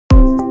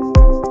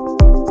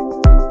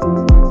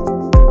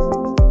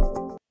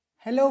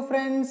Hello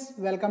friends,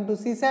 welcome to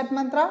CSAT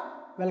Mantra.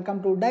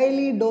 Welcome to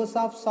daily dose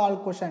of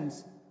solved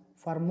questions.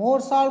 For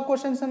more solved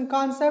questions and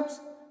concepts,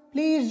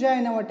 please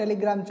join our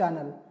Telegram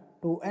channel.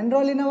 To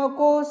enroll in our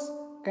course,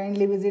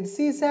 kindly visit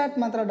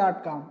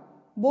csatmantra.com.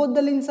 Both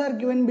the links are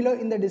given below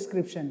in the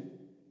description.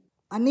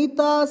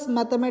 Anita's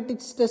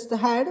mathematics test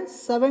had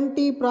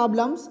 70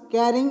 problems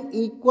carrying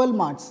equal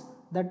marks.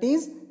 That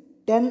is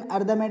 10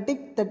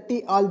 arithmetic,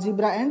 30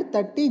 algebra and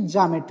 30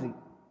 geometry.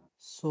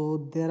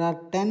 So there are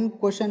 10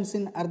 questions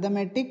in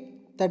arithmetic,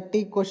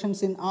 30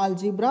 questions in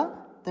algebra,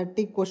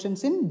 30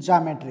 questions in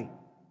geometry.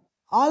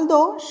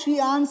 Although she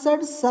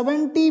answered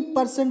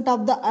 70%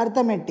 of the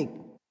arithmetic,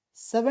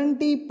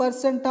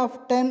 70%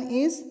 of 10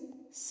 is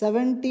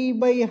 70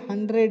 by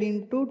 100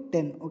 into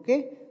 10.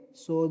 Okay.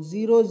 So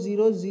 0,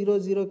 0, 0,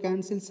 0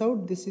 cancels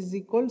out. This is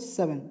equal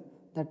 7.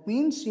 That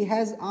means she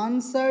has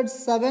answered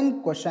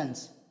 7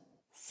 questions.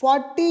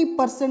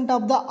 40%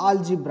 of the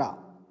algebra.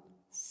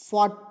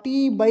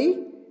 40 by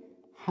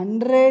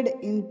 100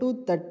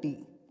 into 30.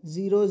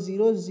 0,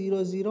 0,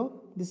 0,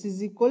 0. This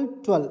is equal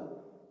 12.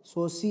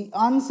 So she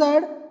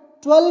answered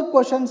 12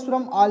 questions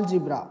from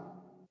algebra.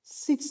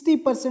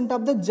 60%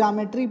 of the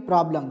geometry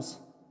problems.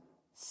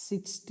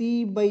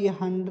 60 by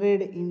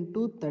 100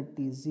 into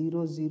 30,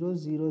 0, 0,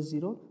 0,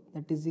 0,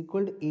 that is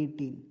equal to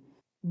 18.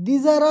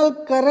 These are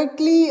all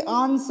correctly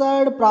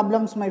answered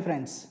problems, my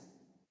friends.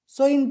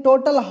 So in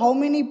total, how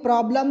many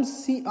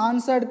problems she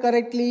answered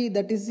correctly?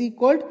 That is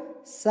equal to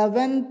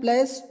 7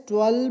 plus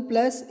 12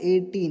 plus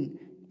 18.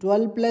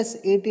 12 plus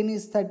 18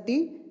 is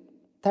 30.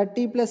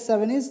 30 plus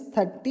 7 is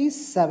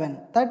 37.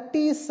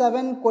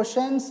 37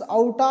 questions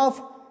out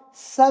of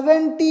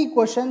 70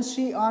 questions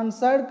she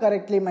answered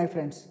correctly, my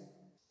friends.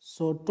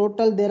 So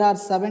total there are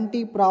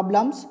 70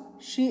 problems.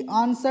 She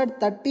answered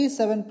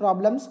 37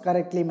 problems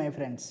correctly, my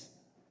friends.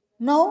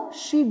 Now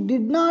she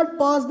did not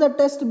pass the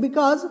test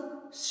because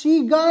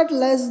she got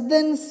less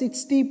than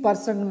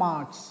 60%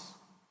 marks.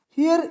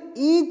 Here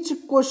each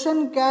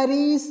question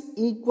carries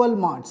equal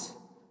marks.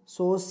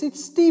 So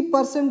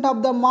 60%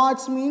 of the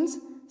marks means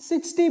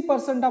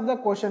 60% of the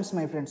questions,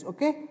 my friends.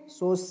 Okay.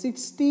 So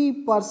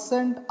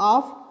 60%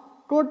 of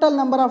total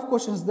number of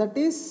questions, that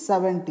is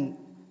 70.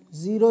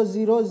 0,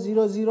 0,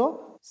 0,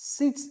 0.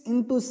 6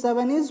 into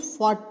 7 is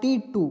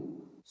 42.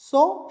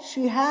 So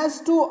she has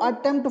to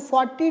attempt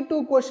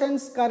 42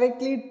 questions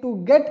correctly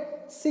to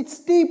get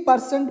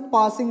 60%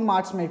 passing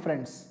marks, my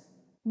friends.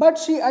 But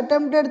she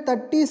attempted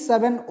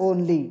 37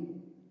 only.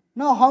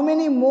 Now how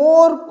many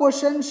more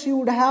questions she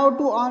would have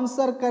to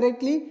answer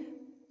correctly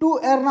to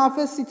earn off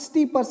a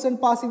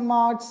 60% passing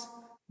marks?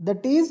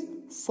 That is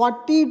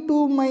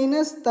 42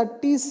 minus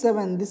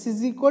 37. This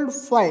is equal to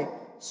 5.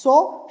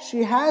 So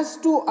she has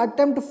to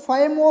attempt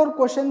 5 more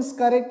questions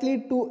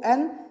correctly to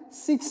earn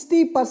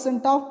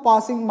 60% of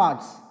passing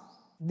marks.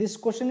 This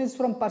question is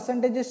from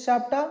percentages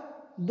chapter.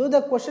 Though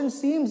the question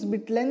seems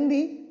bit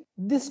lengthy,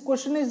 this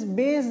question is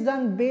based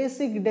on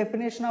basic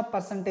definition of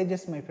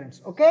percentages, my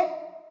friends. Okay?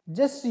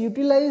 Just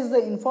utilize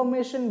the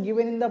information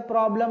given in the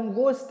problem.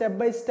 Go step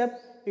by step.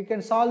 You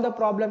can solve the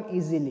problem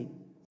easily.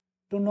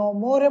 To know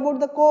more about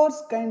the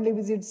course, kindly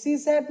visit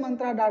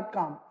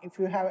csatmantra.com. If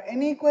you have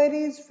any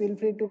queries, feel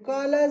free to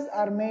call us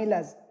or mail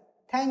us.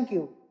 Thank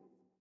you.